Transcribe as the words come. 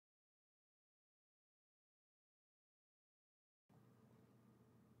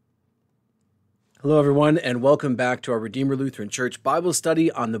Hello, everyone, and welcome back to our Redeemer Lutheran Church Bible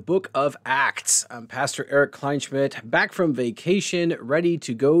study on the book of Acts. I'm Pastor Eric Kleinschmidt, back from vacation, ready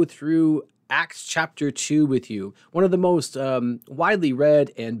to go through Acts chapter 2 with you. One of the most widely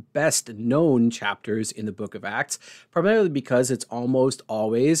read and best known chapters in the book of Acts, primarily because it's almost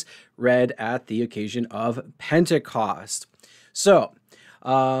always read at the occasion of Pentecost. So,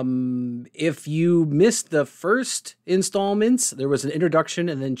 if you missed the first installments, there was an introduction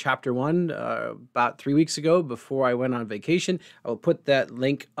and then chapter 1 about 3 weeks ago before I went on vacation. I will put that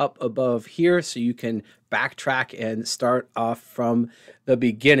link up above here so you can backtrack and start off from the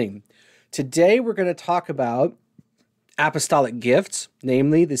beginning. Today we're going to talk about apostolic gifts,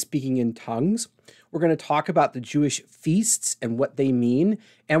 namely the speaking in tongues. We're going to talk about the Jewish feasts and what they mean,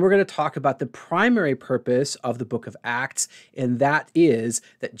 and we're going to talk about the primary purpose of the book of Acts, and that is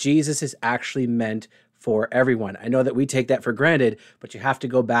that Jesus is actually meant for everyone. I know that we take that for granted, but you have to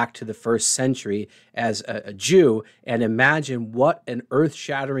go back to the first century as a Jew and imagine what an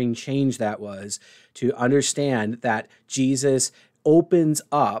earth-shattering change that was to understand that Jesus opens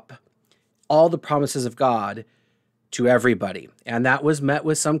up all the promises of God to everybody. And that was met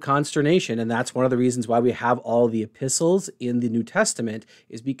with some consternation. And that's one of the reasons why we have all the epistles in the New Testament,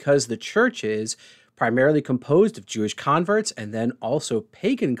 is because the churches, primarily composed of Jewish converts and then also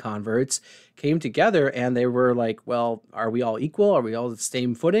pagan converts, came together and they were like, well, are we all equal? Are we all the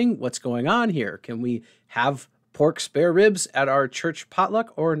same footing? What's going on here? Can we have pork spare ribs at our church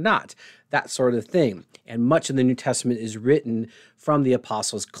potluck or not? That sort of thing. And much of the New Testament is written from the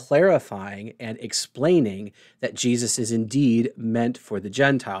apostles clarifying and explaining that Jesus is indeed meant for the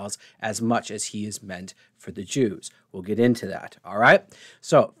Gentiles as much as he is meant for the Jews. We'll get into that, all right?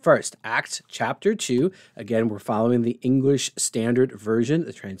 So first, Acts chapter 2. Again, we're following the English Standard Version,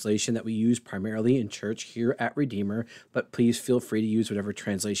 the translation that we use primarily in church here at Redeemer, but please feel free to use whatever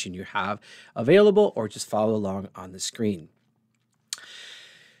translation you have available or just follow along on the screen.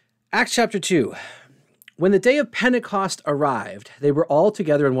 Acts chapter 2. When the day of Pentecost arrived, they were all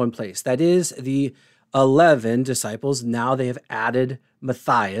together in one place. That is, the 11 disciples. Now they have added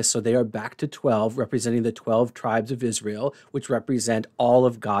Matthias, so they are back to 12, representing the 12 tribes of Israel, which represent all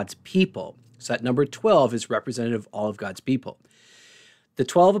of God's people. So that number 12 is representative of all of God's people. The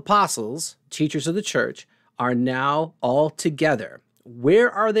 12 apostles, teachers of the church, are now all together.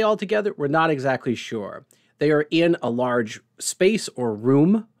 Where are they all together? We're not exactly sure. They are in a large space or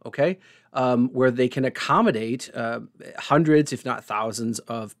room, okay, where they can accommodate hundreds, if not thousands,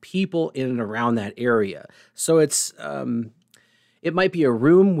 of people in and around that area. So it might be a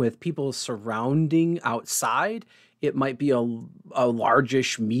room with people surrounding outside. It might be a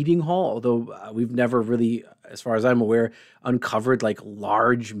largish meeting hall, although we've never really, as far as I'm aware, uncovered like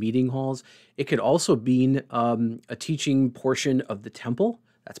large meeting halls. It could also be a teaching portion of the temple.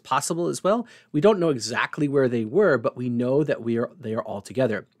 That's possible as well. We don't know exactly where they were, but we know that they are all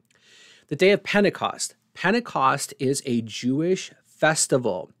together. The day of Pentecost. Pentecost is a Jewish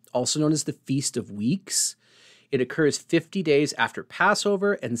festival, also known as the Feast of Weeks. It occurs 50 days after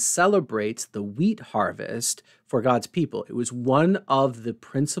Passover and celebrates the wheat harvest for God's people. It was one of the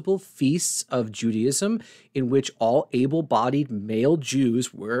principal feasts of Judaism in which all able-bodied male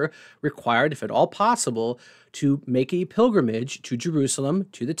Jews were required, if at all possible, to make a pilgrimage to Jerusalem,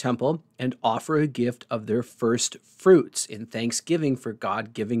 to the temple, and offer a gift of their first fruits in thanksgiving for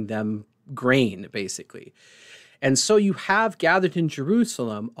God giving them grain, basically. And so you have gathered in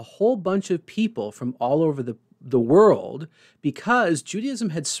Jerusalem a whole bunch of people from all over the world, because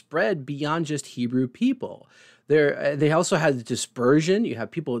Judaism had spread beyond just Hebrew people. They also had the dispersion. You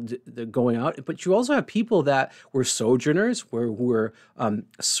have people going out, but you also have people that were sojourners, who were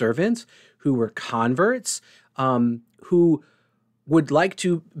servants, who were converts, who would like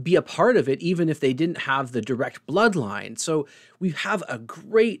to be a part of it, even if they didn't have the direct bloodline. So we have a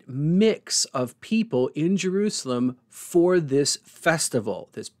great mix of people in Jerusalem for this festival,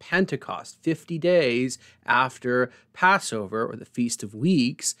 this Pentecost, 50 days after Passover, or the Feast of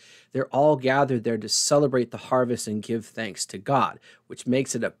Weeks. They're all gathered there to celebrate the harvest and give thanks to God, which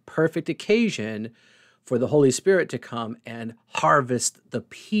makes it a perfect occasion for the Holy Spirit to come and harvest the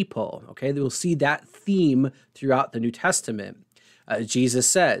people. Okay, we'll see that theme throughout the New Testament. Jesus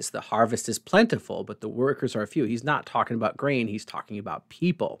says the harvest is plentiful, but the workers are few. He's not talking about grain. He's talking about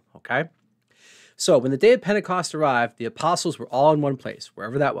people, okay? So when the day of Pentecost arrived, the apostles were all in one place,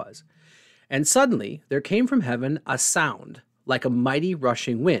 wherever that was. And suddenly there came from heaven a sound like a mighty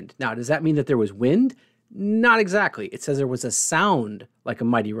rushing wind. Now, does that mean that there was wind? Not exactly. It says there was a sound like a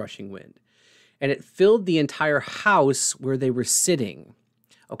mighty rushing wind. And it filled the entire house where they were sitting,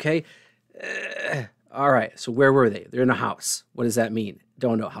 okay? All right, so where were they? They're in a house. What does that mean?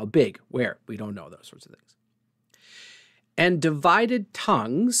 Don't know. How big? Where? We don't know, those sorts of things. And divided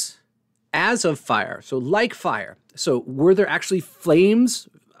tongues as of fire, so like fire. So were there actually flames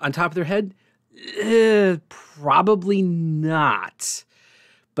on top of their head? Probably not.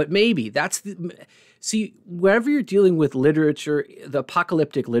 But maybe that's the... See, whenever you're dealing with literature, the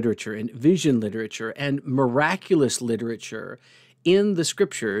apocalyptic literature and vision literature and miraculous literature in the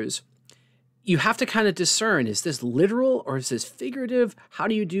scriptures, you have to kind of discern, is this literal or is this figurative? How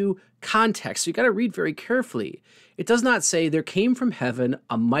do you do context? So you got to read very carefully. It does not say there came from heaven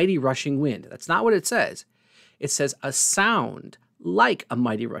a mighty rushing wind. That's not what it says. It says a sound like a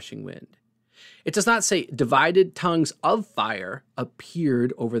mighty rushing wind. It does not say divided tongues of fire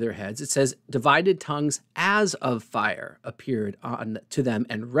appeared over their heads. It says divided tongues as of fire appeared to them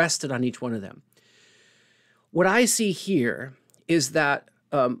and rested on each one of them. What I see here is that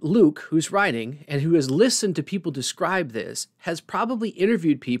Luke, who's writing and who has listened to people describe this, has probably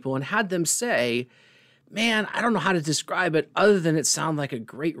interviewed people and had them say, man, I don't know how to describe it other than it sounded like a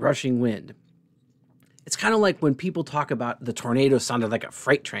great rushing wind. It's kind of like when people talk about the tornado sounded like a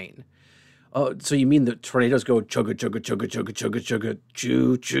freight train. Oh, so you mean the tornadoes go chugga, chugga, chugga, chugga, chugga, chugga,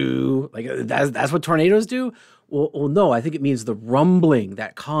 choo, choo? Like that's what tornadoes do? Well, no, I think it means the rumbling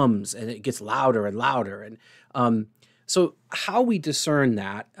that comes and it gets louder and louder. And so how we discern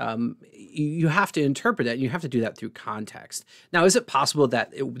that, you have to interpret it. And you have to do that through context. Now, is it possible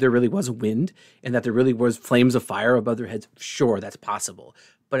that there really was a wind and that there really was flames of fire above their heads? Sure, that's possible.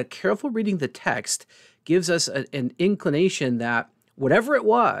 But a careful reading the text gives us an inclination that whatever it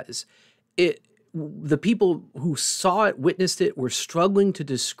was, the people who saw it, witnessed it, were struggling to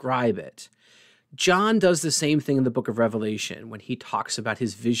describe it. John does the same thing in the book of Revelation when he talks about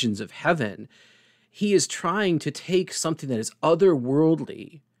his visions of heaven. He is trying to take something that is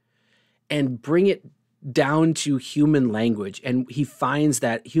otherworldly and bring it down to human language. And he finds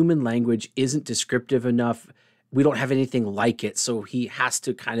that human language isn't descriptive enough. We don't have anything like it. So he has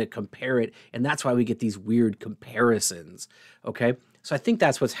to kind of compare it. And that's why we get these weird comparisons. Okay. So I think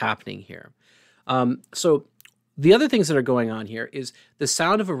that's what's happening here. So the other things that are going on here is the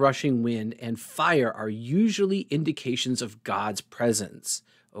sound of a rushing wind and fire are usually indications of God's presence.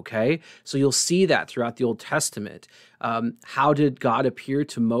 Okay, so you'll see that throughout the Old Testament. How did God appear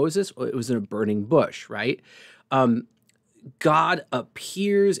to Moses? Well, it was in a burning bush, right? God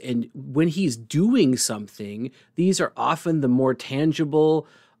appears, and when he's doing something, these are often the more tangible,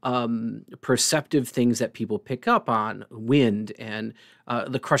 perceptive things that people pick up on: wind and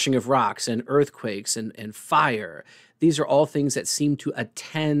the crushing of rocks and earthquakes and fire. These are all things that seem to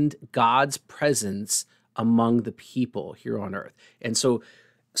attend God's presence among the people here on earth. And so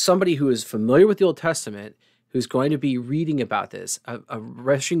somebody who is familiar with the Old Testament, who's going to be reading about this, a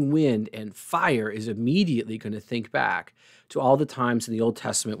rushing wind and fire, is immediately going to think back to all the times in the Old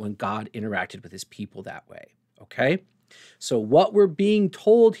Testament when God interacted with his people that way, okay? So what we're being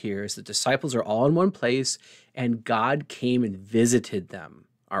told here is the disciples are all in one place and God came and visited them,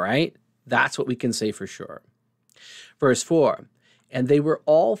 all right? That's what we can say for sure. Verse 4, and they were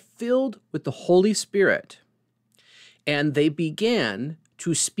all filled with the Holy Spirit, and they began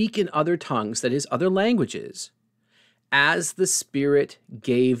to speak in other tongues, that is, other languages, as the Spirit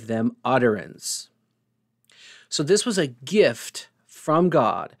gave them utterance. So this was a gift from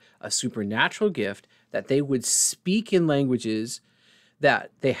God, a supernatural gift, that they would speak in languages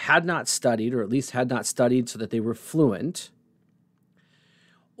that they had not studied, or at least had not studied so that they were fluent.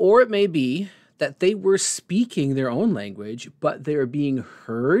 Or it may be that they were speaking their own language, but they're being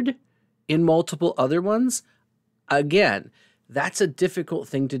heard in multiple other ones. Again, that's a difficult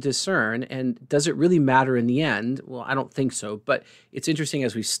thing to discern. And does it really matter in the end? Well, I don't think so. But it's interesting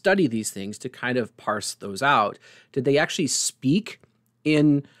as we study these things to kind of parse those out. Did they actually speak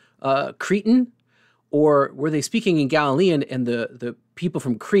in Cretan? Or were they speaking in Galilean and the people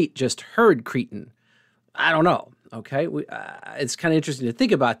from Crete just heard Cretan? I don't know. Okay. It's kind of interesting to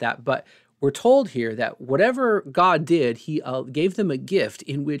think about that. But we're told here that whatever God did, he gave them a gift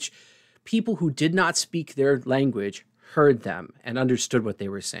in which people who did not speak their language heard them and understood what they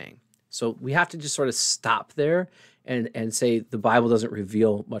were saying. So we have to just sort of stop there and say the Bible doesn't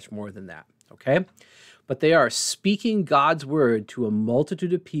reveal much more than that, okay? But they are speaking God's word to a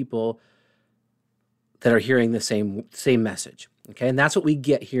multitude of people that are hearing the same message, okay? And that's what we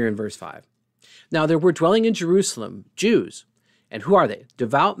get here in verse 5. Now there were dwelling in Jerusalem Jews, and who are they?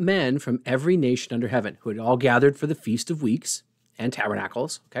 Devout men from every nation under heaven, who had all gathered for the Feast of Weeks and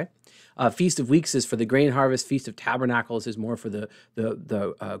Tabernacles, okay? Feast of Weeks is for the grain harvest. Feast of Tabernacles is more for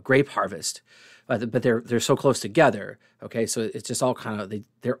the grape harvest. but they're so close together. Okay, so it's just all kind of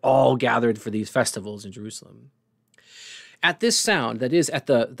they're all gathered for these festivals in Jerusalem. At this sound, that is, at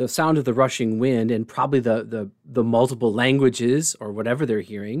the sound of the rushing wind and probably the multiple languages or whatever they're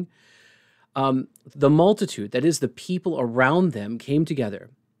hearing, the multitude, that is, the people around them, came together,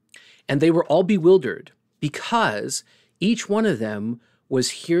 and they were all bewildered because each one of them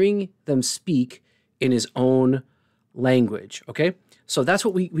was hearing them speak in his own language. Okay, so that's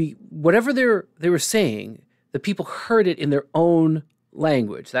what we whatever they were saying, the people heard it in their own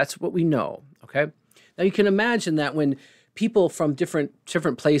language. That's what we know. Okay, now you can imagine that when people from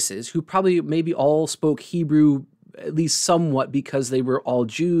different places who probably maybe all spoke Hebrew at least somewhat because they were all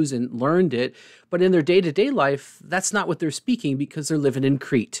Jews and learned it, but in their day-to-day life, that's not what they're speaking because they're living in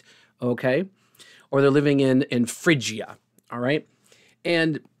Crete, okay? Or they're living in Phrygia, all right?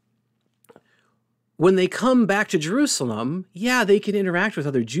 And when they come back to Jerusalem, yeah, they can interact with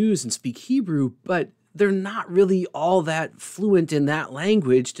other Jews and speak Hebrew, but they're not really all that fluent in that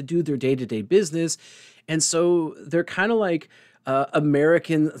language to do their day-to-day business. And so they're kind of like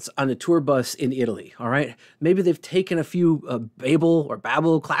Americans on a tour bus in Italy, all right? Maybe they've taken a few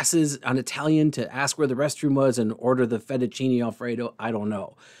Babel classes on Italian to ask where the restroom was and order the fettuccine Alfredo. I don't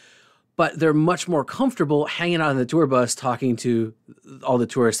know. But they're much more comfortable hanging out on the tour bus talking to all the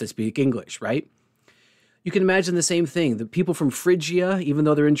tourists that speak English, right? You can imagine the same thing. The people from Phrygia, even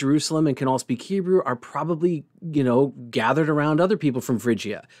though they're in Jerusalem and can all speak Hebrew, are probably, gathered around other people from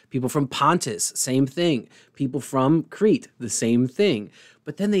Phrygia. People from Pontus, same thing. People from Crete, the same thing.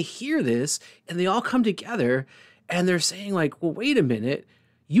 But then they hear this and they all come together and they're saying like, well, wait a minute,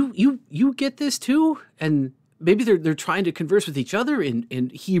 you get this too? And maybe they're trying to converse with each other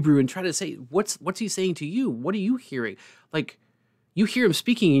in Hebrew and try to say, what's he saying to you? What are you hearing? Like, you hear him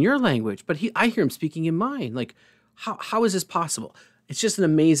speaking in your language, but I hear him speaking in mine. Like, how is this possible? It's just an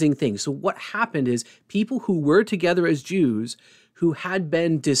amazing thing. So what happened is people who were together as Jews, who had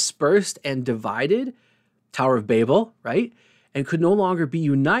been dispersed and divided, Tower of Babel, right? And could no longer be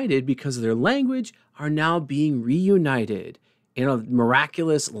united because of their language, are now being reunited in a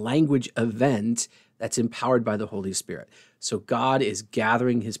miraculous language event that's empowered by the Holy Spirit. So God is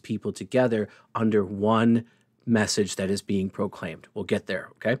gathering his people together under one message that is being proclaimed. We'll get there,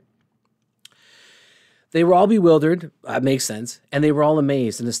 okay? They were all bewildered, that makes sense, and they were all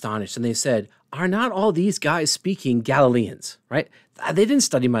amazed and astonished, and they said, are not all these guys speaking Galileans, right? They didn't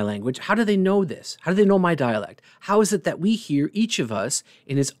study my language. How do they know this? How do they know my dialect? How is it that we hear each of us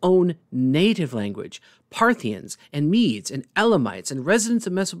in his own native language? Parthians and Medes and Elamites and residents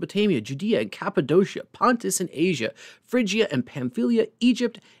of Mesopotamia, Judea and Cappadocia, Pontus and Asia, Phrygia and Pamphylia,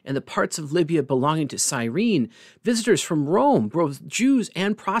 Egypt and the parts of Libya belonging to Cyrene, visitors from Rome, both Jews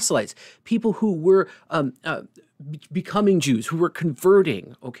and proselytes, people who were becoming Jews, who were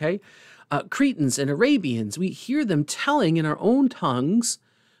converting, okay? Cretans and Arabians, we hear them telling in our own tongues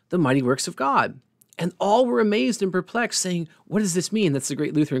the mighty works of God. And all were amazed and perplexed, saying, what does this mean? That's the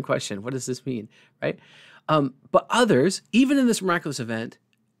great Lutheran question. What does this mean, right? But others, even in this miraculous event,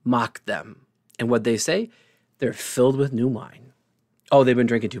 mocked them. And what they say? They're filled with new wine. Oh, they've been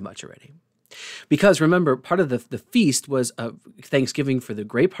drinking too much already. Because remember, part of the feast was Thanksgiving for the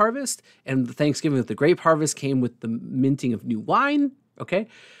grape harvest, and the Thanksgiving of the grape harvest came with the minting of new wine, okay?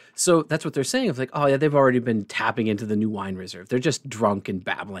 So that's what they're saying. It's like, oh yeah, they've already been tapping into the new wine reserve. They're just drunk and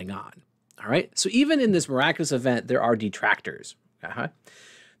babbling on. All right. So even in this miraculous event, there are detractors. Now,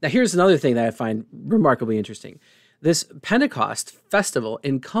 here's another thing that I find remarkably interesting. This Pentecost festival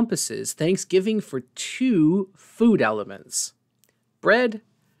encompasses Thanksgiving for two food elements, bread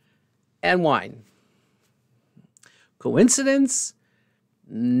and wine. Coincidence?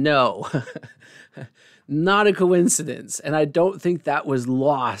 No. Not a coincidence. And I don't think that was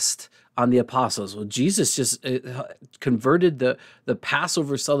lost on the apostles. Well, Jesus just converted the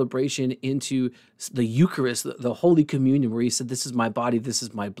Passover celebration into the Eucharist, the Holy Communion, where he said, this is my body, this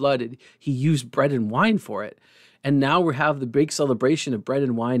is my blood. And he used bread and wine for it. And now we have the big celebration of bread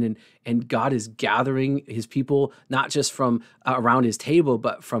and wine, and God is gathering his people, not just from around his table,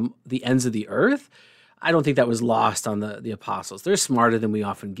 but from the ends of the earth. I don't think that was lost on the apostles. They're smarter than we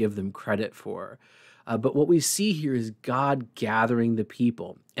often give them credit for. But what we see here is God gathering the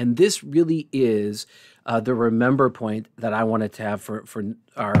people. And this really is the remember point that I wanted to have for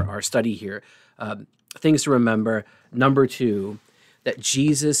our study here. Things to remember. Number 2, that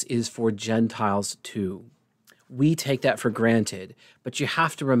Jesus is for Gentiles too. We take that for granted, but you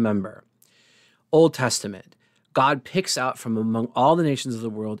have to remember, Old Testament, God picks out from among all the nations of the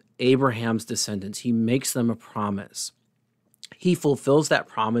world Abraham's descendants. He makes them a promise. He fulfills that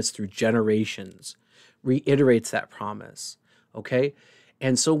promise through generations, reiterates that promise, okay?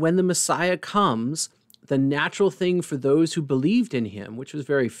 And so when the Messiah comes, the natural thing for those who believed in him, which was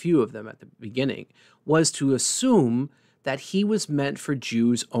very few of them at the beginning, was to assume that he was meant for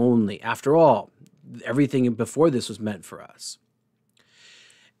Jews only. After all, everything before this was meant for us.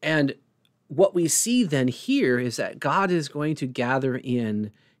 And what we see then here is that God is going to gather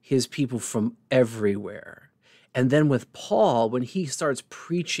in his people from everywhere. And then with Paul, when he starts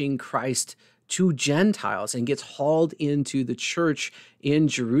preaching Christ to Gentiles and gets hauled into the church in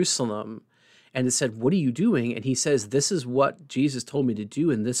Jerusalem, and it said, "What are you doing?" And he says, "This is what Jesus told me to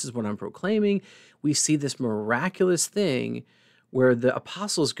do, and this is what I'm proclaiming." We see this miraculous thing where the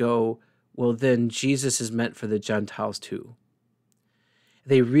apostles go, well, then Jesus is meant for the Gentiles too.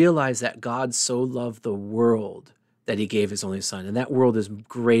 They realize that God so loved the world that he gave his only son, and that world is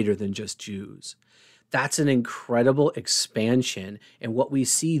greater than just Jews. That's an incredible expansion. And what we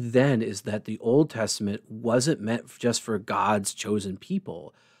see then is that the Old Testament wasn't meant just for God's chosen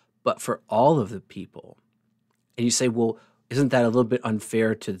people, but for all of the people. And you say, well, isn't that a little bit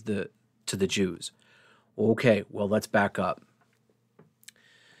unfair to the Jews? Okay, well, let's back up.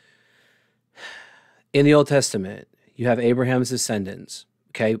 In the Old Testament, you have Abraham's descendants,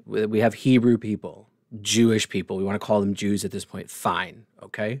 okay? We have Hebrew people, Jewish people. We want to call them Jews at this point. Fine,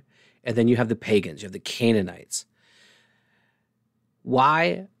 okay? And then you have the pagans, you have the Canaanites.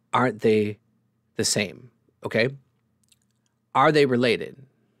 Why aren't they the same, okay? Are they related?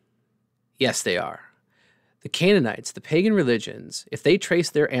 Yes, they are. The Canaanites, the pagan religions, if they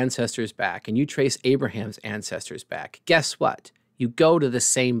trace their ancestors back and you trace Abraham's ancestors back, guess what? You go to the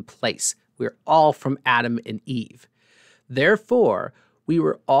same place. We're all from Adam and Eve. Therefore, we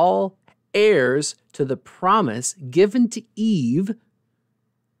were all heirs to the promise given to Eve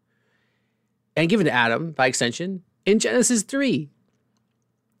and given to Adam, by extension, in Genesis 3,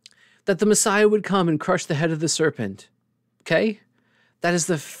 that the Messiah would come and crush the head of the serpent, okay? That is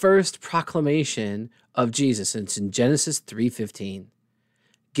the first proclamation of Jesus, and it's in Genesis 3:15,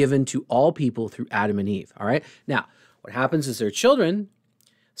 given to all people through Adam and Eve, all right? Now, what happens is their children,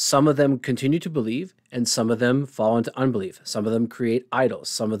 some of them continue to believe, and some of them fall into unbelief. Some of them create idols.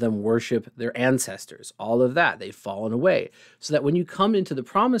 Some of them worship their ancestors. All of that, they've fallen away. So that when you come into the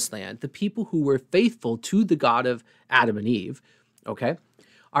promised land, the people who were faithful to the God of Adam and Eve, okay,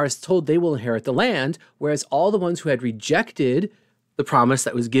 are told they will inherit the land, whereas all the ones who had rejected the promise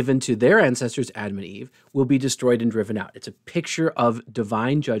that was given to their ancestors, Adam and Eve, will be destroyed and driven out. It's a picture of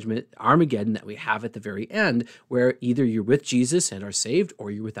divine judgment, Armageddon, that we have at the very end, where either you're with Jesus and are saved, or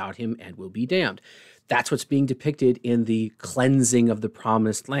you're without him and will be damned. That's what's being depicted in the cleansing of the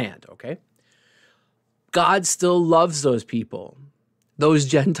promised land, okay? God still loves those people, those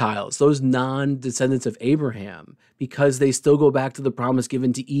Gentiles, those non-descendants of Abraham, because they still go back to the promise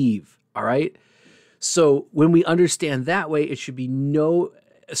given to Eve, all right? So when we understand that way, it should be no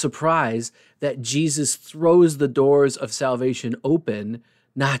surprise that Jesus throws the doors of salvation open,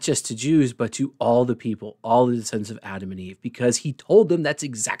 not just to Jews, but to all the people, all the descendants of Adam and Eve, because he told them that's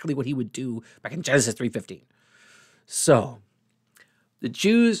exactly what he would do back in Genesis 3:15. So the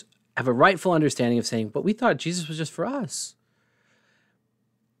Jews have a rightful understanding of saying, but we thought Jesus was just for us.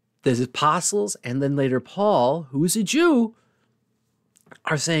 The apostles, and then later Paul, who's a Jew,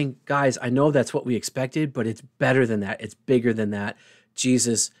 are saying, guys, I know that's what we expected, but it's better than that. It's bigger than that.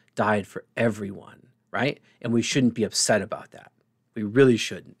 Jesus died for everyone, right? And we shouldn't be upset about that. We really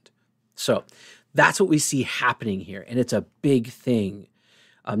shouldn't. So that's what we see happening here. And it's a big thing.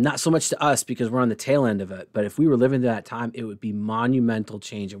 Not so much to us because we're on the tail end of it, but if we were living to that time, it would be monumental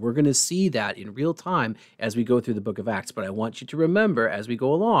change. And we're going to see that in real time as we go through the book of Acts. But I want you to remember as we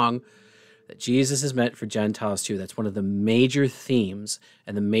go along that Jesus is meant for Gentiles too. That's one of the major themes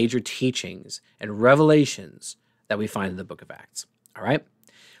and the major teachings and revelations that we find in the book of Acts. All right,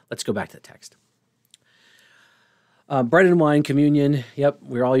 let's go back to the text. Bread and wine, communion. Yep,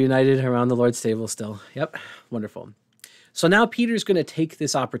 we're all united around the Lord's table still. Yep, wonderful. So now Peter's going to take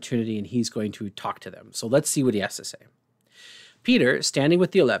this opportunity and he's going to talk to them. So let's see what he has to say. Peter, standing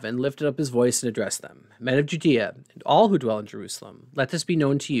with the 11, lifted up his voice and addressed them. Men of Judea, and all who dwell in Jerusalem, let this be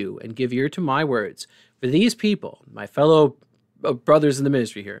known to you, and give ear to my words. For these people, my fellow brothers in the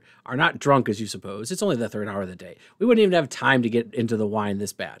ministry here, are not drunk as you suppose. It's only the third hour of the day. We wouldn't even have time to get into the wine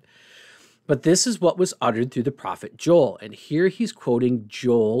this bad. But this is what was uttered through the prophet Joel. And here he's quoting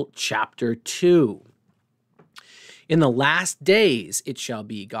Joel chapter 2. In the last days it shall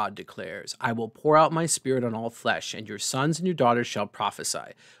be, God declares, I will pour out my spirit on all flesh, and your sons and your daughters shall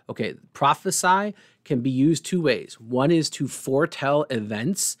prophesy. Okay, prophesy can be used two ways. One is to foretell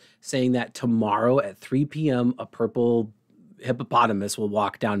events, saying that tomorrow at 3 p.m. a purple hippopotamus will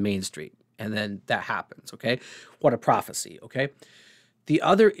walk down Main Street. And then that happens, okay? What a prophecy, okay? The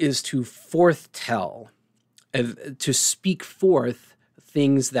other is to forthtell, to speak forth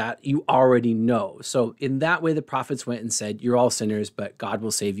things that you already know. So in that way, the prophets went and said, you're all sinners, but God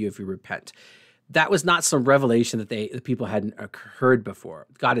will save you if you repent. That was not some revelation that the people hadn't heard before.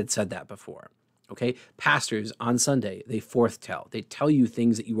 God had said that before. Okay, pastors on Sunday, they forthtell. They tell you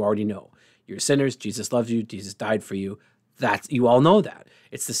things that you already know. You're sinners. Jesus loves you. Jesus died for you. You all know that.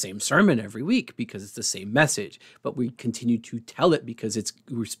 It's the same sermon every week because it's the same message, but we continue to tell it because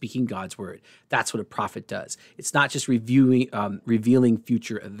we're speaking God's word. That's what a prophet does. It's not just revealing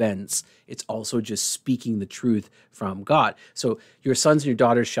future events. It's also just speaking the truth from God. So your sons and your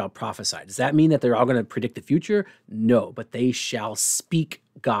daughters shall prophesy. Does that mean that they're all going to predict the future? No, but they shall speak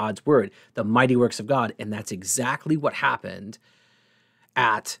God's word, the mighty works of God. And that's exactly what happened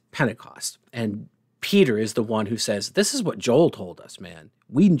at Pentecost. And Peter is the one who says, this is what Joel told us, man.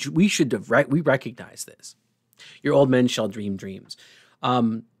 We recognize this. Your old men shall dream dreams.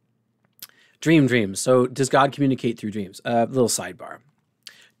 Dream dreams. So does God communicate through dreams? Little sidebar.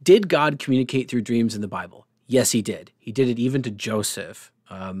 Did God communicate through dreams in the Bible? Yes, he did. He did it even to Joseph.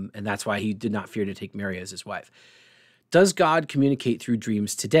 And that's why he did not fear to take Mary as his wife. Does God communicate through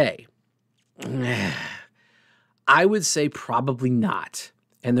dreams today? I would say probably not.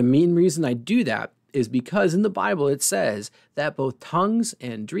 And the main reason I do that is because in the Bible it says that both tongues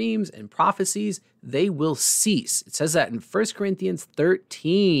and dreams and prophecies, they will cease. It says that in 1 Corinthians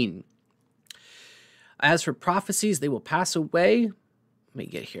 13. As for prophecies, they will pass away. Let me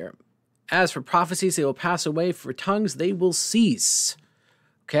get here. As for prophecies, they will pass away. For tongues, they will cease.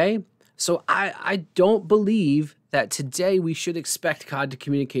 Okay? So I don't believe that today we should expect God to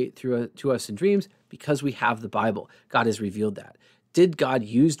communicate to us in dreams because we have the Bible. God has revealed that. Did God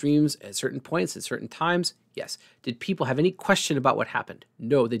use dreams at certain points, at certain times? Yes. Did people have any question about what happened?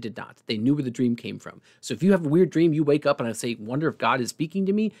 No, they did not. They knew where the dream came from. So if you have a weird dream, you wake up and I say, wonder if God is speaking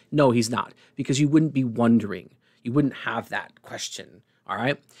to me? No, he's not, because you wouldn't be wondering. You wouldn't have that question. All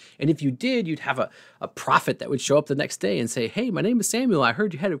right. And if you did, you'd have a prophet that would show up the next day and say, hey, my name is Samuel. I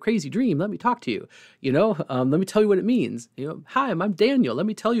heard you had a crazy dream. Let me talk to you. Let me tell you what it means. Hi, I'm Daniel. Let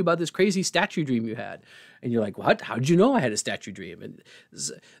me tell you about this crazy statue dream you had. And you're like, what? How did you know I had a statue dream? And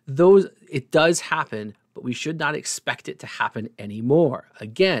it does happen, but we should not expect it to happen anymore.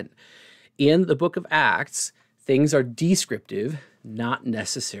 Again, in the book of Acts, things are descriptive, not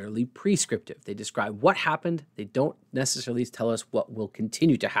necessarily prescriptive. They describe what happened. They don't necessarily tell us what will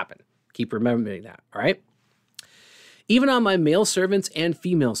continue to happen. Keep remembering that, all right? Even on my male servants and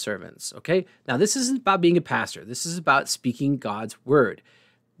female servants, okay? Now, this isn't about being a pastor. This is about speaking God's word.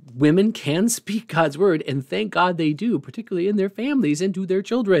 Women can speak God's word, and thank God they do, particularly in their families and to their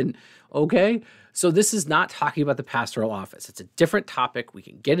children, okay? So this is not talking about the pastoral office. It's a different topic. We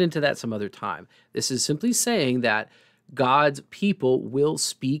can get into that some other time. This is simply saying that God's people will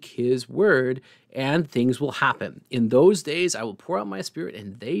speak his word and things will happen. In those days, I will pour out my spirit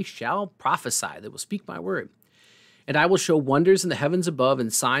and they shall prophesy. They will speak my word. And I will show wonders in the heavens above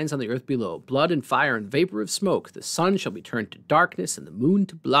and signs on the earth below, blood and fire and vapor of smoke. The sun shall be turned to darkness and the moon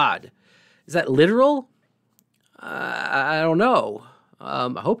to blood. Is that literal? I don't know.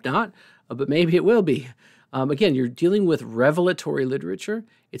 I hope not, but maybe it will be. Again, you're dealing with revelatory literature.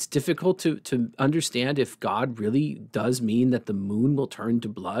 It's difficult to understand if God really does mean that the moon will turn to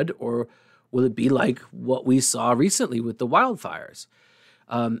blood, or will it be like what we saw recently with the wildfires?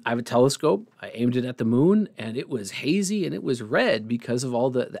 I have a telescope. I aimed it at the moon, and it was hazy, and it was red because of all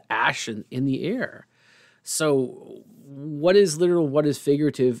the ash in the air. So what is literal, what is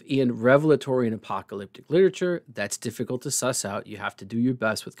figurative in revelatory and apocalyptic literature? That's difficult to suss out. You have to do your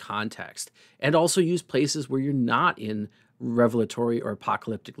best with context, and also use places where you're not in revelatory or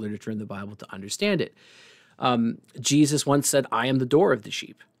apocalyptic literature in the Bible to understand it. Jesus once said, I am the door of the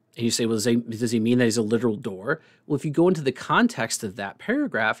sheep. And you say, well, does he mean that he's a literal door? Well, if you go into the context of that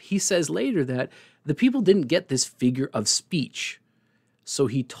paragraph, he says later that the people didn't get this figure of speech, so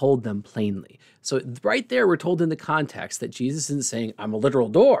he told them plainly. So right there, we're told in the context that Jesus isn't saying, I'm a literal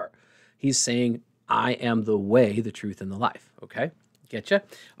door. He's saying, I am the way, the truth, and the life. Okay? Getcha?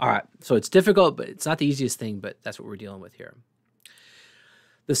 All right. So it's difficult, but it's not the easiest thing, but that's what we're dealing with here.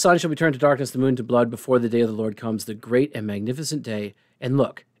 The sun shall be turned to darkness, the moon to blood before the day of the Lord comes, the great and magnificent day. And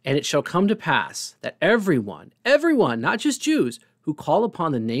look, and it shall come to pass that everyone, not just Jews, who call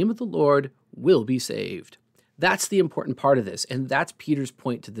upon the name of the Lord will be saved. That's the important part of this, and that's Peter's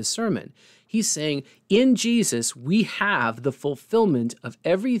point to this sermon. He's saying, in Jesus, we have the fulfillment of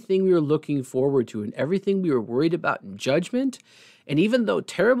everything we were looking forward to and everything we were worried about in judgment. And even though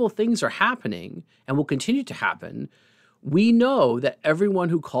terrible things are happening and will continue to happen, We know that everyone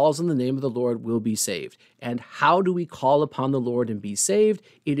who calls on the name of the Lord will be saved. And how do we call upon the Lord and be saved?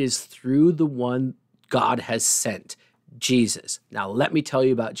 It is through the one God has sent, Jesus. Now, let me tell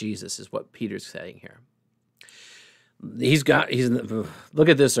you about Jesus, is what Peter's saying here. Look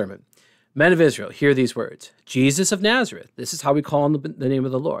at this sermon. Men of Israel, hear these words. Jesus of Nazareth, this is how we call on the name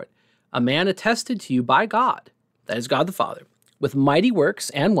of the Lord. A man attested to you by God, that is God the Father, with mighty works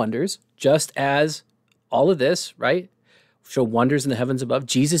and wonders, just as all of this, right, show wonders in the heavens above.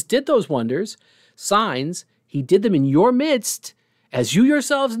 Jesus did those wonders, signs. He did them in your midst, as you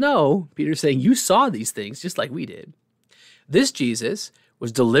yourselves know. Peter's saying you saw these things just like we did. This Jesus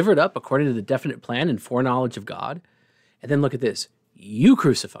was delivered up according to the definite plan and foreknowledge of God. And then look at this. You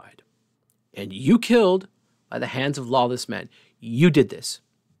crucified and you killed by the hands of lawless men. You did this.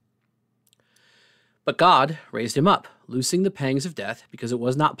 But God raised him up, loosing the pangs of death, because it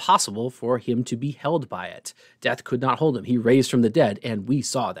was not possible for him to be held by it. Death could not hold him. He raised from the dead, and we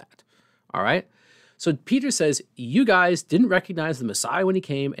saw that. All right? So Peter says, you guys didn't recognize the Messiah when he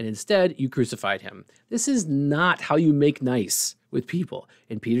came, and instead you crucified him. This is not how you make nice with people,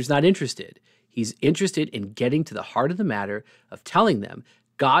 and Peter's not interested. He's interested in getting to the heart of the matter, of telling them,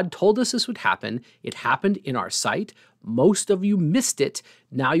 God told us this would happen. It happened in our sight. Most of you missed it.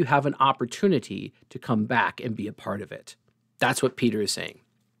 Now you have an opportunity to come back and be a part of it. That's what Peter is saying.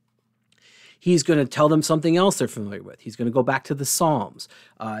 He's going to tell them something else they're familiar with. He's going to go back to the Psalms.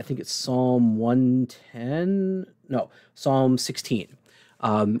 I think it's Psalm 110. No, Psalm 16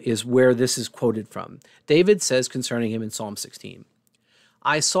 is where this is quoted from. David says concerning him in Psalm 16,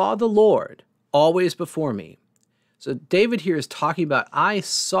 I saw the Lord always before me. So David here is talking about, I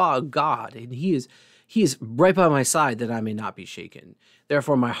saw God, and he is right by my side that I may not be shaken.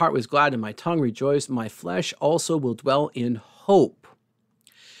 Therefore my heart was glad and my tongue rejoiced. My flesh also will dwell in hope.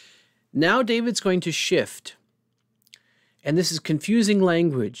 Now David's going to shift. And this is confusing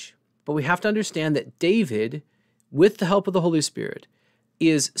language, but we have to understand that David, with the help of the Holy Spirit,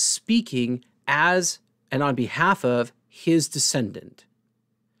 is speaking as and on behalf of his descendant.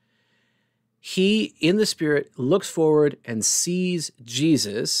 He, in the Spirit, looks forward and sees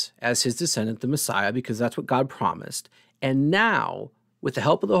Jesus as his descendant, the Messiah, because that's what God promised. And now, with the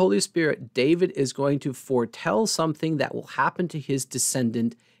help of the Holy Spirit, David is going to foretell something that will happen to his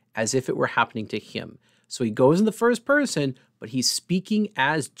descendant as if it were happening to him. So he goes in the first person, but he's speaking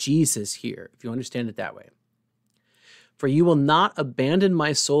as Jesus here, if you understand it that way. For you will not abandon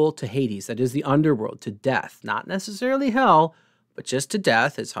my soul to Hades, that is the underworld, to death, not necessarily hell, but just to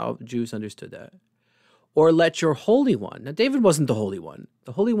death is how Jews understood that. Or let your Holy One. Now, David wasn't the Holy One.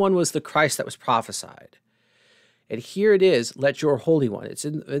 The Holy One was the Christ that was prophesied. And here it is, let your Holy One. It's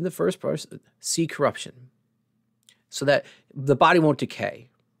in the first person, see corruption. So that the body won't decay,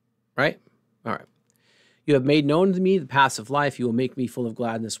 right? All right. You have made known to me the paths of life. You will make me full of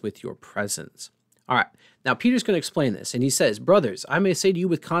gladness with your presence. All right. Now, Peter's going to explain this, and he says, brothers, I may say to you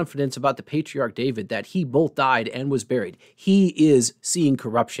with confidence about the patriarch David that he both died and was buried. He is seeing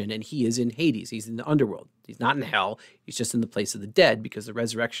corruption, and he is in Hades. He's in the underworld. He's not in hell. He's just in the place of the dead because the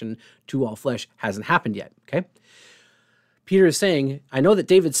resurrection to all flesh hasn't happened yet, okay? Peter is saying, I know that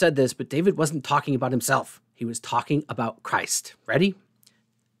David said this, but David wasn't talking about himself. He was talking about Christ. Ready?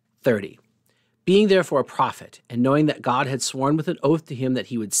 30. Being therefore a prophet, and knowing that God had sworn with an oath to him that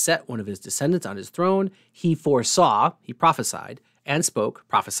he would set one of his descendants on his throne, he foresaw, he prophesied, and spoke,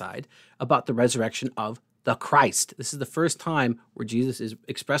 prophesied, about the resurrection of the Christ. This is the first time where Jesus is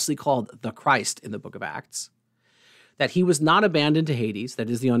expressly called the Christ in the book of Acts. That he was not abandoned to Hades, that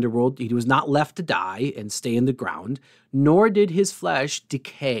is the underworld. He was not left to die and stay in the ground, nor did his flesh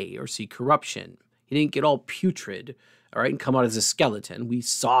decay or see corruption. He didn't get all putrid, all right, and come out as a skeleton. We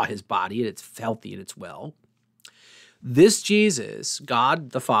saw his body, and it's healthy and it's well. This Jesus,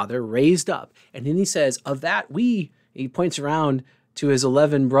 God the Father, raised up. And then he says, of that he points around to his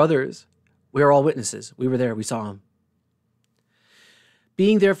 11 brothers. We are all witnesses. We were there. We saw him.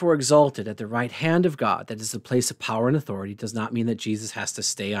 Being therefore exalted at the right hand of God, that is the place of power and authority, does not mean that Jesus has to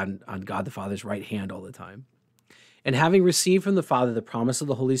stay on God the Father's right hand all the time. And having received from the Father the promise of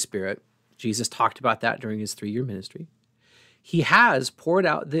the Holy Spirit, Jesus talked about that during his 3-year ministry. He has poured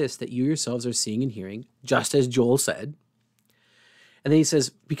out this that you yourselves are seeing and hearing, just as Joel said. And then he says,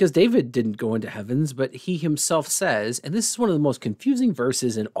 because David didn't go into heavens, but he himself says, and this is one of the most confusing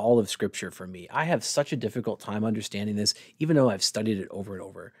verses in all of Scripture for me. I have such a difficult time understanding this, even though I've studied it over and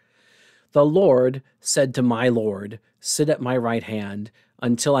over. The Lord said to my Lord, sit at my right hand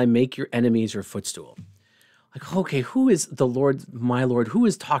until I make your enemies your footstool. Like, okay, who is the Lord, my Lord? Who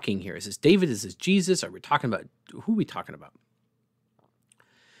is talking here? Is this David? Is this Jesus? Are we talking about, who are we talking about?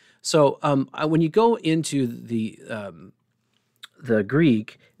 So when you go into the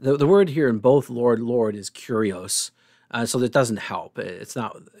Greek, the word here in both Lord is kurios, so that doesn't help. It's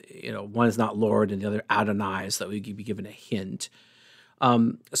not, one is not Lord and the other Adonai, so that we could be given a hint.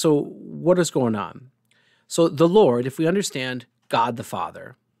 So what is going on? So the Lord, if we understand God the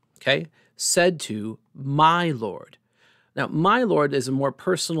Father, okay, said to my Lord. Now, my Lord is a more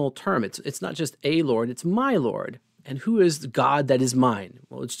personal term. It's not just a Lord, it's my Lord. And who is the God that is mine?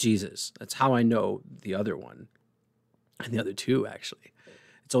 Well, it's Jesus. That's how I know the other one. And the other two, actually.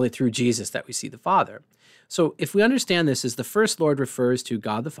 It's only through Jesus that we see the Father. So if we understand this as the first Lord refers to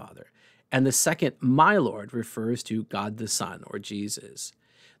God the Father, and the second, my Lord, refers to God the Son, or Jesus,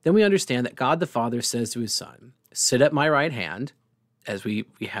 then we understand that God the Father says to his Son, sit at my right hand, as we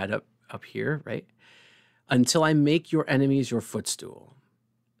had up here, right? Until I make your enemies your footstool,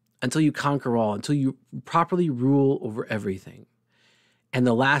 until you conquer all, until you properly rule over everything. And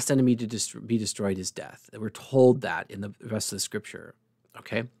the last enemy to be destroyed is death. We're told that in the rest of the scripture,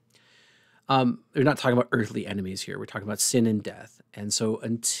 okay? We're not talking about earthly enemies here. We're talking about sin and death. And so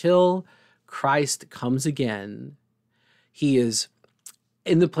until Christ comes again, he is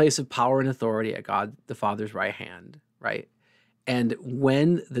in the place of power and authority at God the Father's right hand, right? And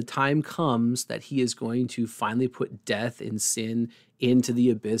when the time comes that he is going to finally put death and sin into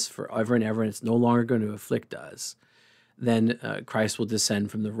the abyss forever and ever, and it's no longer going to afflict us, then Christ will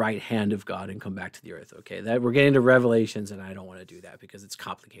descend from the right hand of God and come back to the earth, okay? That we're getting to Revelations, and I don't want to do that because it's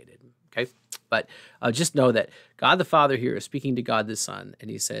complicated, okay? But just know that God the Father here is speaking to God the Son,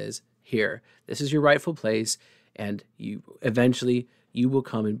 and he says, here, this is your rightful place, and you will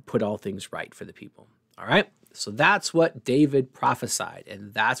come and put all things right for the people, all right? So that's what David prophesied,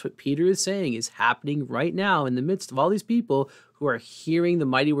 and that's what Peter is saying is happening right now in the midst of all these people who are hearing the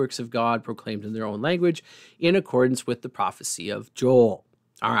mighty works of God proclaimed in their own language in accordance with the prophecy of Joel.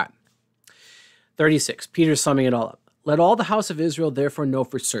 All right. 36, Peter's summing it all up. Let all the house of Israel therefore know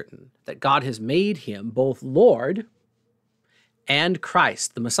for certain that God has made him both Lord and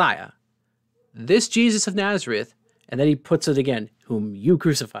Christ, the Messiah, this Jesus of Nazareth, and then he puts it again, whom you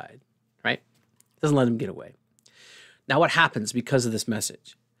crucified, right? Doesn't let him get away. Now what happens because of this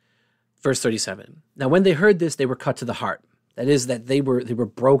message? Verse 37. Now when they heard this, they were cut to the heart. That is, that they were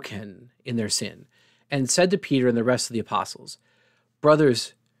broken in their sin, and said to Peter and the rest of the apostles,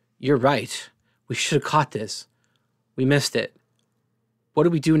 brothers, you're right. We should have caught this. We missed it. What do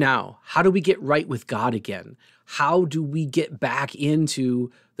we do now? How do we get right with God again? How do we get back into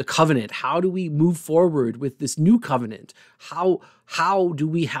the covenant? How do we move forward with this new covenant? How do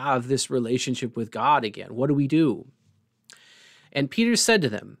we have this relationship with God again? What do we do? And Peter said to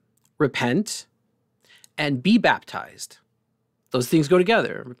them, repent and be baptized. Those things go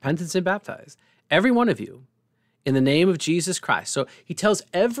together, repentance and baptized. Every one of you, in the name of Jesus Christ. So he tells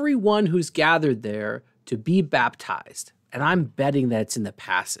everyone who's gathered there to be baptized. And I'm betting that it's in the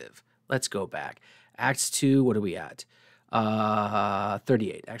passive. Let's go back. Acts 2, what are we at?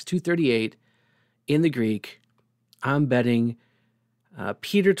 38. Acts 2:38 in the Greek. I'm betting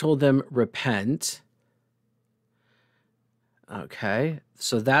Peter told them, repent. Okay,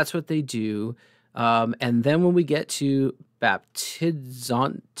 so that's what they do. And then when we get to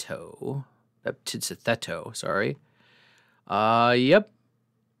baptizetheto, sorry. Yep.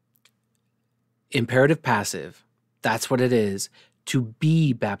 Imperative passive. That's what it is. To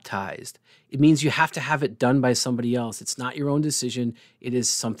be baptized. It means you have to have it done by somebody else. It's not your own decision. It is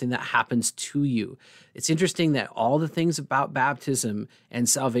something that happens to you. It's interesting that all the things about baptism and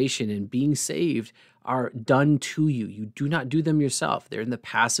salvation and being saved are done to you. You do not do them yourself. They're in the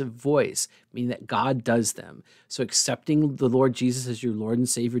passive voice, meaning that God does them. So accepting the Lord Jesus as your Lord and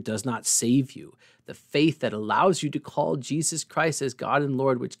Savior does not save you. The faith that allows you to call Jesus Christ as God and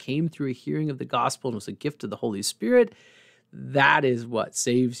Lord, which came through a hearing of the gospel and was a gift of the Holy Spirit, that is what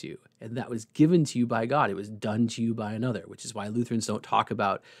saves you. And that was given to you by God. It was done to you by another, which is why Lutherans don't talk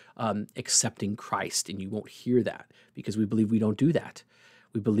about accepting Christ, and you won't hear that because we believe we don't do that.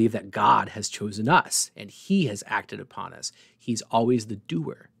 We believe that God has chosen us and he has acted upon us. He's always the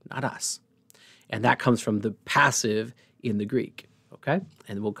doer, not us. And that comes from the passive in the Greek, okay?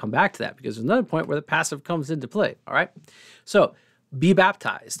 And we'll come back to that because there's another point where the passive comes into play, all right? So be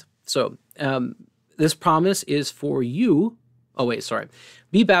baptized. So this promise is for you. Oh, wait, sorry.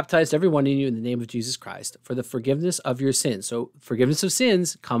 Be baptized, every one of you, in the name of Jesus Christ for the forgiveness of your sins. So forgiveness of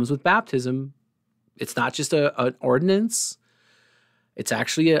sins comes with baptism. It's not just an ordinance. It's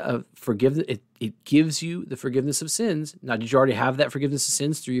actually a forgiveness. It gives you the forgiveness of sins. Now, did you already have that forgiveness of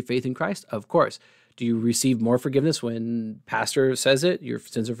sins through your faith in Christ? Of course. Do you receive more forgiveness when pastor says it, your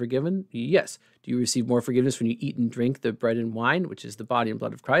sins are forgiven? Yes. Do you receive more forgiveness when you eat and drink the bread and wine, which is the body and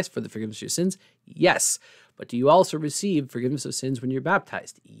blood of Christ for the forgiveness of your sins? Yes. But do you also receive forgiveness of sins when you're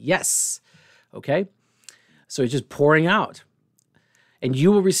baptized? Yes. Okay? So it's just pouring out. And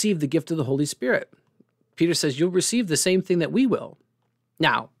you will receive the gift of the Holy Spirit. Peter says you'll receive the same thing that we will.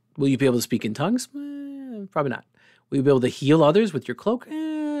 Now, will you be able to speak in tongues? Probably not. Will you be able to heal others with your cloak?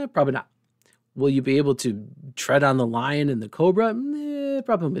 Probably not. Will you be able to tread on the lion and the cobra?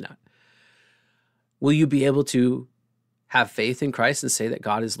 Probably not. Will you be able to have faith in Christ and say that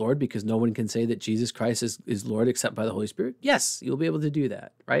God is Lord, because no one can say that Jesus Christ is Lord except by the Holy Spirit? Yes, you'll be able to do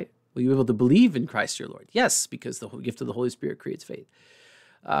that, right? Will you be able to believe in Christ your Lord? Yes, because the gift of the Holy Spirit creates faith.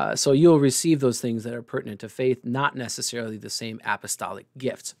 So you'll receive those things that are pertinent to faith, not necessarily the same apostolic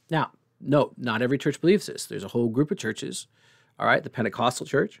gifts. Now, note, not every church believes this. There's a whole group of churches, all right, the Pentecostal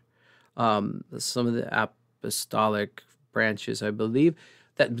church, some of the apostolic branches, I believe,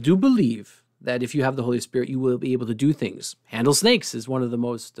 that do believe that if you have the Holy Spirit, you will be able to do things. Handle snakes is one of the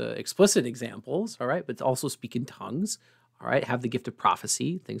most explicit examples, all right, but also speak in tongues, all right, have the gift of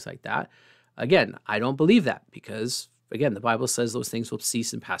prophecy, things like that. Again, I don't believe that because, again, the Bible says those things will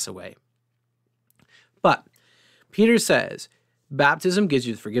cease and pass away. But Peter says baptism gives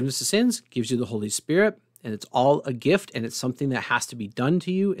you the forgiveness of sins, gives you the Holy Spirit, and it's all a gift, and it's something that has to be done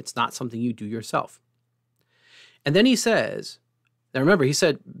to you. It's not something you do yourself. And then he says, now remember, he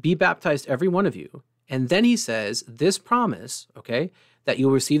said, be baptized, every one of you. And then he says, this promise, okay, that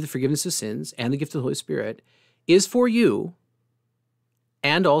you'll receive the forgiveness of sins and the gift of the Holy Spirit is for you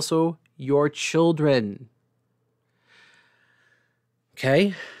and also your children.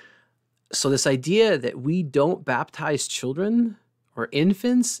 Okay? So this idea that we don't baptize children or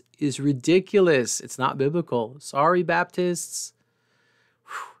infants is ridiculous. It's not biblical. Sorry, Baptists.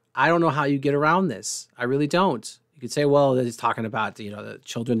 I don't know how you get around this. I really don't. You could say, well, he's talking about, the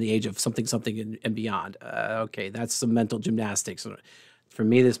children the age of something and beyond. Okay, that's some mental gymnastics. For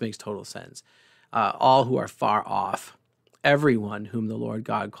me, this makes total sense. All who are far off, everyone whom the Lord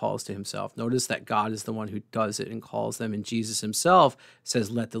God calls to himself. Notice that God is the one who does it and calls them. And Jesus himself says,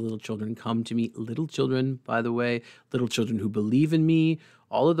 let the little children come to me. Little children, by the way, little children who believe in me,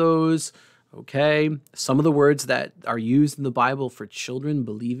 all of those. Okay, some of the words that are used in the Bible for children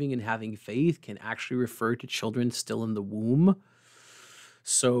believing and having faith can actually refer to children still in the womb.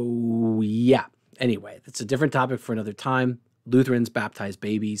 So yeah, anyway, that's a different topic for another time. Lutherans baptize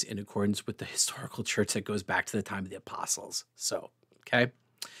babies in accordance with the historical church that goes back to the time of the apostles. So, okay.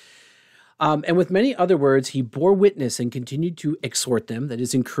 And with many other words, he bore witness and continued to exhort them, that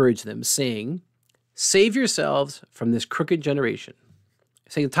is, encourage them, saying, save yourselves from this crooked generation.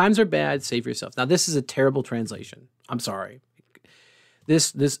 Saying the times are bad, save yourself. Now, this is a terrible translation. I'm sorry.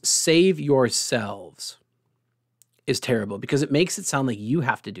 This save yourselves is terrible because it makes it sound like you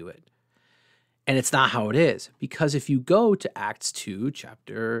have to do it. And it's not how it is. Because if you go to Acts 2,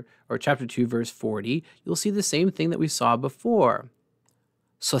 chapter 2, verse 40, you'll see the same thing that we saw before.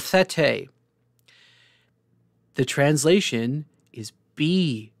 Sothete. The translation is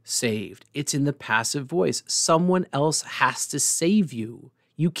be saved. It's in the passive voice. Someone else has to save you.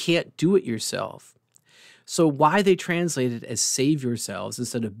 You can't do it yourself. So why they translate it as save yourselves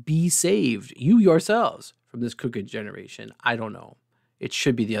instead of be saved, you yourselves, from this crooked generation, I don't know. It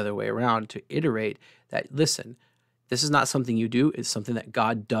should be the other way around to iterate that, listen, this is not something you do. It's something that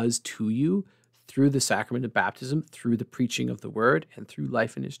God does to you through the sacrament of baptism, through the preaching of the word, and through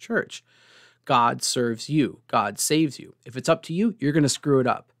life in his church. God serves you. God saves you. If it's up to you, you're going to screw it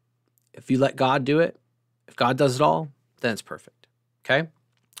up. If you let God do it, if God does it all, then it's perfect. Okay?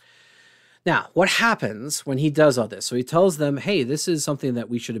 Now, what happens when he does all this? So he tells them, hey, this is something that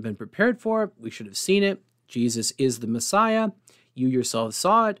we should have been prepared for. We should have seen it. Jesus is the Messiah. You yourselves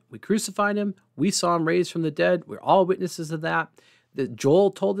saw it. We crucified him. We saw him raised from the dead. We're all witnesses of that.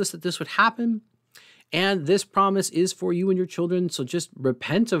 Joel told us that this would happen. And this promise is for you and your children. So just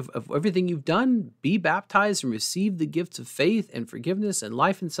repent of everything you've done. Be baptized and receive the gifts of faith and forgiveness and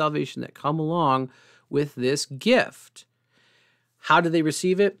life and salvation that come along with this gift. How did they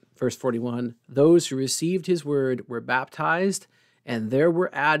receive it? Verse 41, those who received his word were baptized, and there were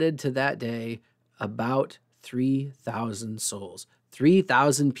added to that day about 3,000 souls.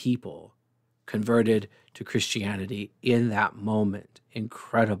 3,000 people converted to Christianity in that moment.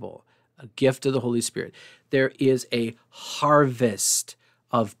 Incredible. A gift of the Holy Spirit. There is a harvest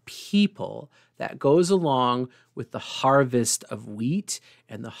of people that goes along with the harvest of wheat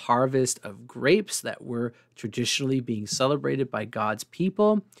and the harvest of grapes that were traditionally being celebrated by God's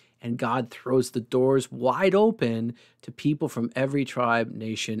people. And God throws the doors wide open to people from every tribe,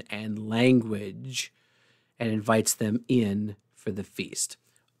 nation, and language and invites them in for the feast.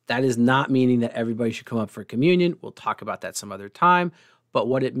 That is not meaning that everybody should come up for communion. We'll talk about that some other time. But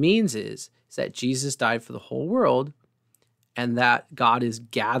what it means is that Jesus died for the whole world, and that God is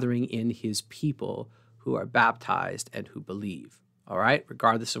gathering in his people who are baptized and who believe, all right,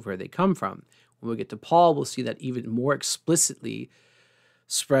 regardless of where they come from. When we get to Paul, we'll see that even more explicitly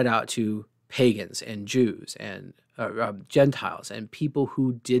spread out to pagans and Jews and Gentiles and people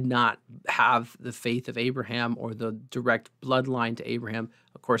who did not have the faith of Abraham or the direct bloodline to Abraham.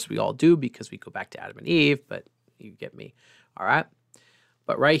 Of course, we all do because we go back to Adam and Eve, but you get me, all right?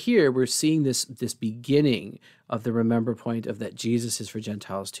 But right here, we're seeing this beginning of the remember point of that Jesus is for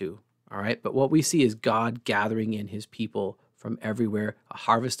Gentiles too, all right? But what we see is God gathering in his people from everywhere, a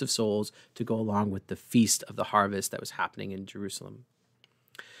harvest of souls to go along with the feast of the harvest that was happening in Jerusalem.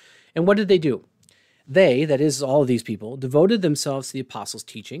 And what did they do? They, that is all of these people, devoted themselves to the apostles'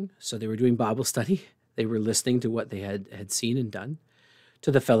 teaching. So they were doing Bible study. They were listening to what they had seen and done,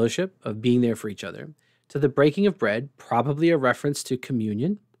 to the fellowship of being there for each other, to the breaking of bread, probably a reference to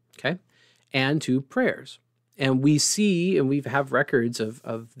communion, okay, and to prayers. And we see, and we have records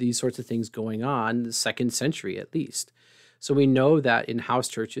of these sorts of things going on in the 2nd century at least. So we know that in house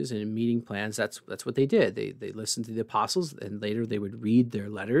churches and in meeting plans, that's what they did. They listened to the apostles, and later they would read their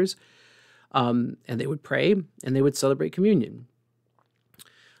letters, and they would pray, and they would celebrate communion.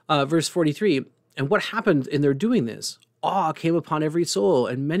 Verse 43, and what happened in their doing this? Awe came upon every soul,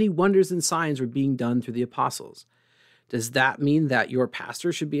 and many wonders and signs were being done through the apostles. Does that mean that your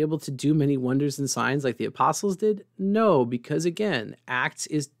pastor should be able to do many wonders and signs like the apostles did? No, because again, Acts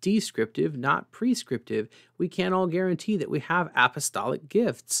is descriptive, not prescriptive. We can't all guarantee that we have apostolic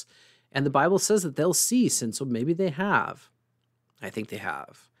gifts. And the Bible says that they'll cease, and so maybe they have. I think they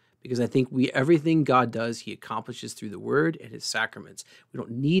have. Because I think everything God does, he accomplishes through the word and his sacraments. We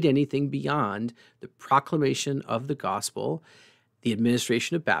don't need anything beyond the proclamation of the gospel, the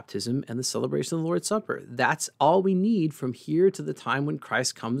administration of baptism, and the celebration of the Lord's Supper. That's all we need from here to the time when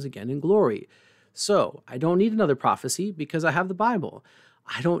Christ comes again in glory. So I don't need another prophecy because I have the Bible.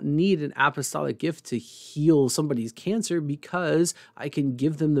 I don't need an apostolic gift to heal somebody's cancer because I can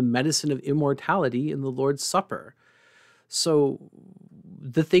give them the medicine of immortality in the Lord's Supper. So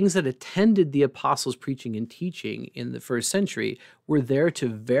the things that attended the apostles' preaching and teaching in the 1st century were there to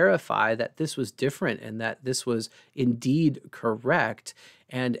verify that this was different and that this was indeed correct.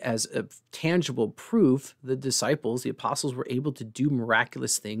 And as a tangible proof, the disciples, the apostles, were able to do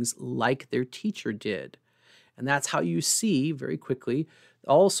miraculous things like their teacher did. And that's how you see very quickly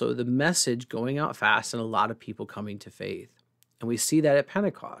also the message going out fast and a lot of people coming to faith. And we see that at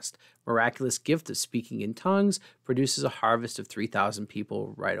Pentecost. Miraculous gift of speaking in tongues produces a harvest of 3,000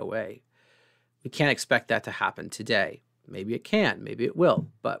 people right away. We can't expect that to happen today. Maybe it can, maybe it will,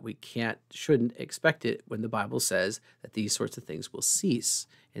 but we shouldn't expect it when the Bible says that these sorts of things will cease.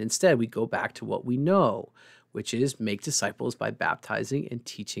 And instead, we go back to what we know, which is make disciples by baptizing and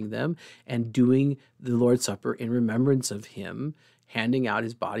teaching them and doing the Lord's Supper in remembrance of him, handing out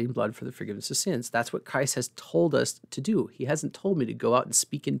his body and blood for the forgiveness of sins. That's what Christ has told us to do. He hasn't told me to go out and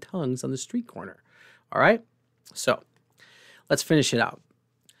speak in tongues on the street corner. All right? So let's finish it out.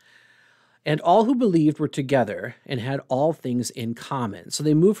 And all who believed were together and had all things in common. So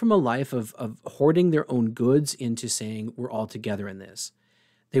they moved from a life of hoarding their own goods into saying, we're all together in this.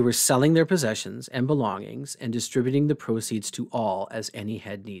 They were selling their possessions and belongings and distributing the proceeds to all as any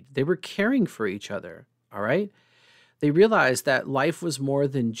had need. They were caring for each other, all right? They realized that life was more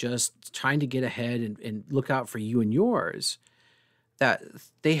than just trying to get ahead and look out for you and yours, that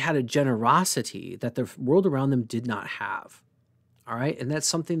they had a generosity that the world around them did not have, all right? And that's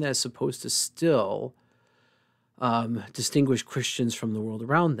something that is supposed to still distinguish Christians from the world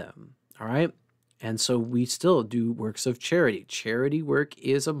around them, all right? And so we still do works of charity. Charity work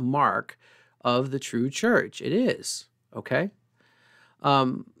is a mark of the true church. It is, okay?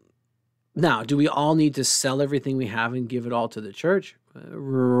 Now, do we all need to sell everything we have and give it all to the church?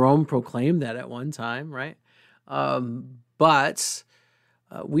 Rome proclaimed that at one time, right? But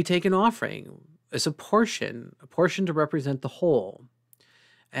we take an offering. It's a portion to represent the whole.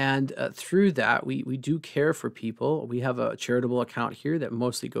 And through that, we do care for people. We have a charitable account here that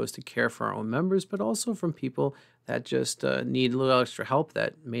mostly goes to care for our own members, but also from people that just need a little extra help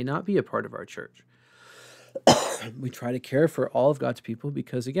that may not be a part of our church. We try to care for all of God's people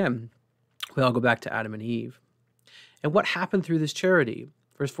because, again, we all go back to Adam and Eve. And what happened through this charity?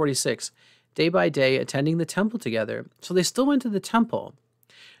 Verse 46, day by day, attending the temple together. So they still went to the temple.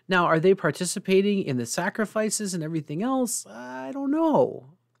 Now, are they participating in the sacrifices and everything else? I don't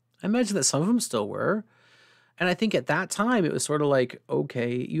know. I imagine that some of them still were. And I think at that time, it was sort of like,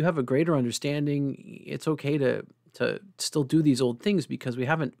 okay, you have a greater understanding. It's okay to still do these old things because we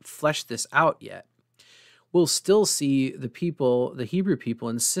haven't fleshed this out yet. We'll still see the people, the Hebrew people,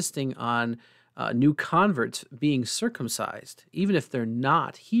 insisting on new converts being circumcised, even if they're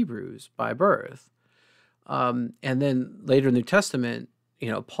not Hebrews by birth. And then later in the New Testament,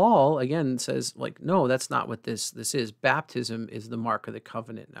 Paul again says, like, no, that's not what this is. Baptism is the mark of the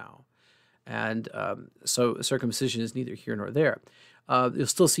covenant now. And so circumcision is neither here nor there. You'll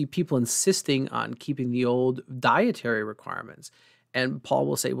still see people insisting on keeping the old dietary requirements. And Paul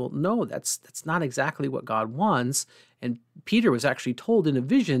will say, well, no, that's not exactly what God wants. And Peter was actually told in a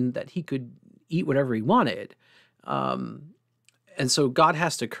vision that he could eat whatever he wanted. And so God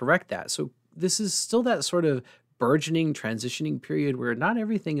has to correct that. So this is still that sort of burgeoning, transitioning period where not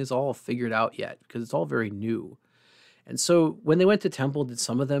everything is all figured out yet because it's all very new. And so when they went to temple, did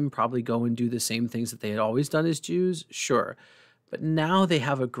some of them probably go and do the same things that they had always done as Jews? Sure. But now they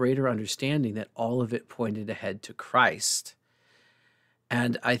have a greater understanding that all of it pointed ahead to Christ.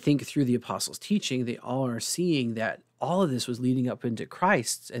 And I think through the apostles' teaching, they all are seeing that all of this was leading up into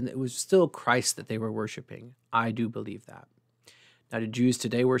Christ, and it was still Christ that they were worshiping. I do believe that. Now, do Jews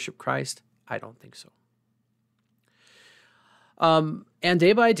today worship Christ? I don't think so. And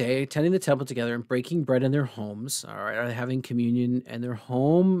day by day, attending the temple together and breaking bread in their homes. All right, are they having communion in their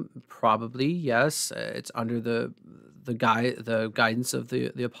home? Probably, yes. It's under the guidance of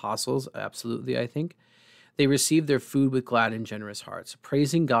the apostles. Absolutely, I think. They received their food with glad and generous hearts,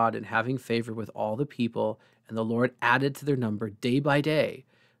 praising God and having favor with all the people. And the Lord added to their number day by day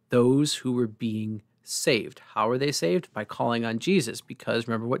those who were being saved. How are they saved? By calling on Jesus. Because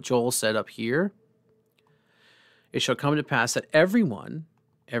remember what Joel said up here? It shall come to pass that everyone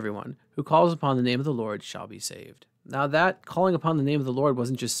who calls upon the name of the Lord shall be saved. Now that calling upon the name of the Lord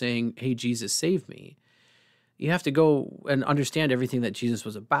wasn't just saying, hey, Jesus, save me. You have to go and understand everything that Jesus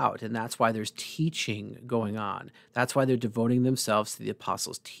was about, and that's why there's teaching going on. That's why they're devoting themselves to the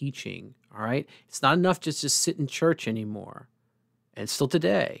apostles' teaching, all right? It's not enough just to sit in church anymore, and still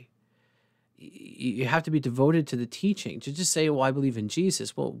today. You have to be devoted to the teaching. To just say, well, I believe in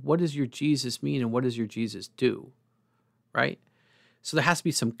Jesus. Well, what does your Jesus mean, and what does your Jesus do, right? So there has to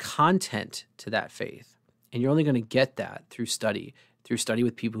be some content to that faith, and you're only going to get that through study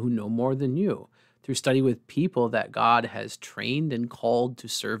with people who know more than you, through study with people that God has trained and called to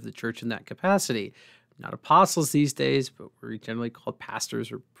serve the church in that capacity. Not apostles these days, but we're generally called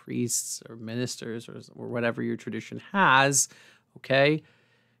pastors or priests or ministers or whatever your tradition has, okay?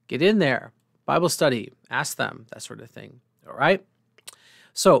 Get in there. Bible study. Ask them, that sort of thing, all right?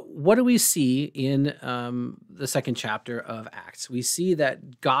 So what do we see in the second chapter of Acts? We see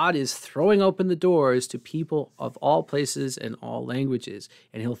that God is throwing open the doors to people of all places and all languages,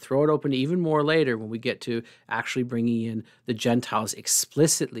 and he'll throw it open even more later when we get to actually bringing in the Gentiles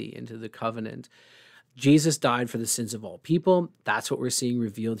explicitly into the covenant. Jesus died for the sins of all people. That's what we're seeing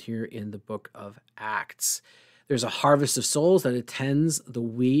revealed here in the book of Acts. There's a harvest of souls that attends the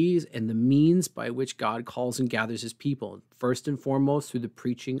ways and the means by which God calls and gathers his people, first and foremost through the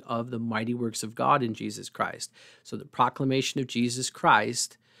preaching of the mighty works of God in Jesus Christ. So the proclamation of Jesus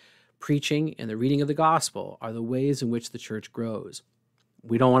Christ, preaching, and the reading of the gospel are the ways in which the church grows.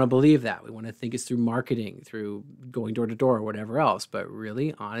 We don't want to believe that. We want to think it's through marketing, through going door to door or whatever else. But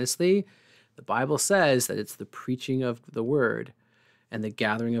really, honestly, the Bible says that it's the preaching of the word and the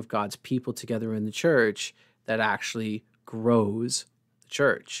gathering of God's people together in the church that actually grows the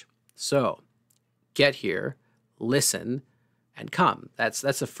church. So get here, listen, and come. That's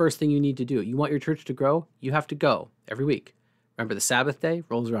the first thing you need to do. You want your church to grow? You have to go every week. Remember, the Sabbath day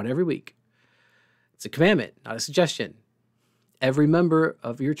rolls around every week. It's a commandment, not a suggestion. Every member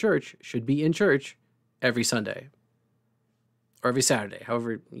of your church should be in church every Sunday or every Saturday,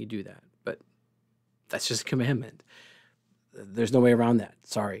 however you do that. But that's just a commandment. There's no way around that.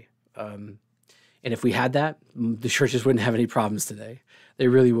 Sorry. And if we had that, the churches wouldn't have any problems today. They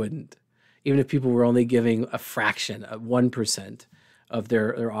really wouldn't. Even if people were only giving a fraction, 1% of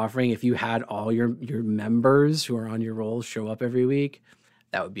their offering, if you had all your members who are on your rolls show up every week,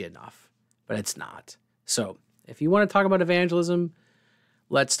 that would be enough. But it's not. So if you want to talk about evangelism,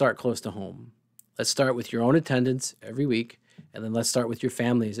 let's start close to home. Let's start with your own attendance every week, and then let's start with your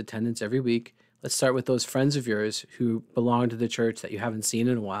family's attendance every week. Let's start with those friends of yours who belong to the church that you haven't seen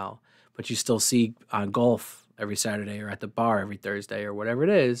in a while, but you still see on golf every Saturday or at the bar every Thursday or whatever it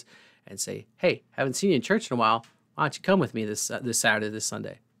is, and say, hey, haven't seen you in church in a while. Why don't you come with me this Saturday, this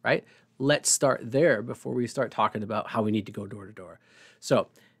Sunday, right? let's start there before we start talking about how we need to go door to door. So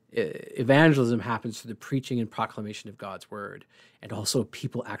evangelism happens through the preaching and proclamation of God's word, and also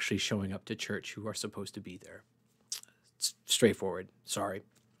people actually showing up to church who are supposed to be there. It's straightforward. Sorry.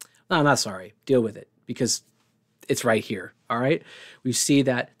 No, I'm not sorry. Deal with it, because it's right here. All right. We see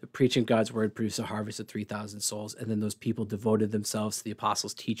that the preaching of God's word produced a harvest of 3,000 souls. And then those people devoted themselves to the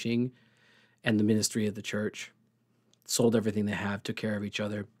apostles' teaching and the ministry of the church, sold everything they have, took care of each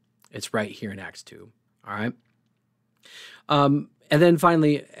other. It's right here in Acts 2. All right. And then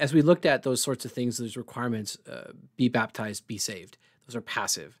finally, as we looked at those sorts of things, those requirements, be baptized, be saved. Those are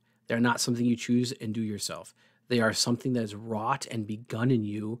passive. They're not something you choose and do yourself. They are something that is wrought and begun in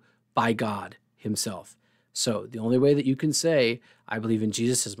you by God himself. So the only way that you can say, I believe in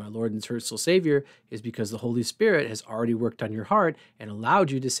Jesus as my Lord and personal Savior, is because the Holy Spirit has already worked on your heart and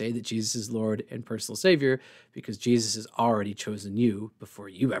allowed you to say that Jesus is Lord and personal Savior, because Jesus has already chosen you before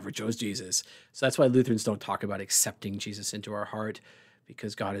you ever chose Jesus. So that's why Lutherans don't talk about accepting Jesus into our heart,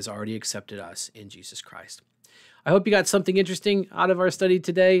 because God has already accepted us in Jesus Christ. I hope you got something interesting out of our study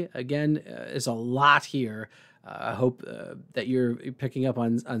today. Again, there's a lot here. I hope that you're picking up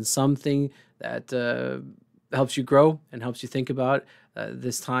on something that helps you grow and helps you think about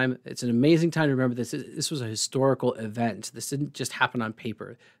this time. It's an amazing time to remember this. This was a historical event. This didn't just happen on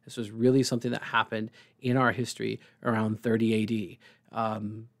paper. This was really something that happened in our history around 30 AD.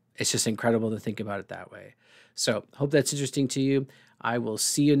 It's just incredible to think about it that way. So hope that's interesting to you. I will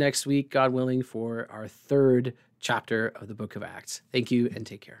see you next week, God willing, for our third chapter of the book of Acts. Thank you and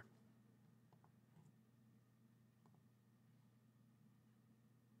take care.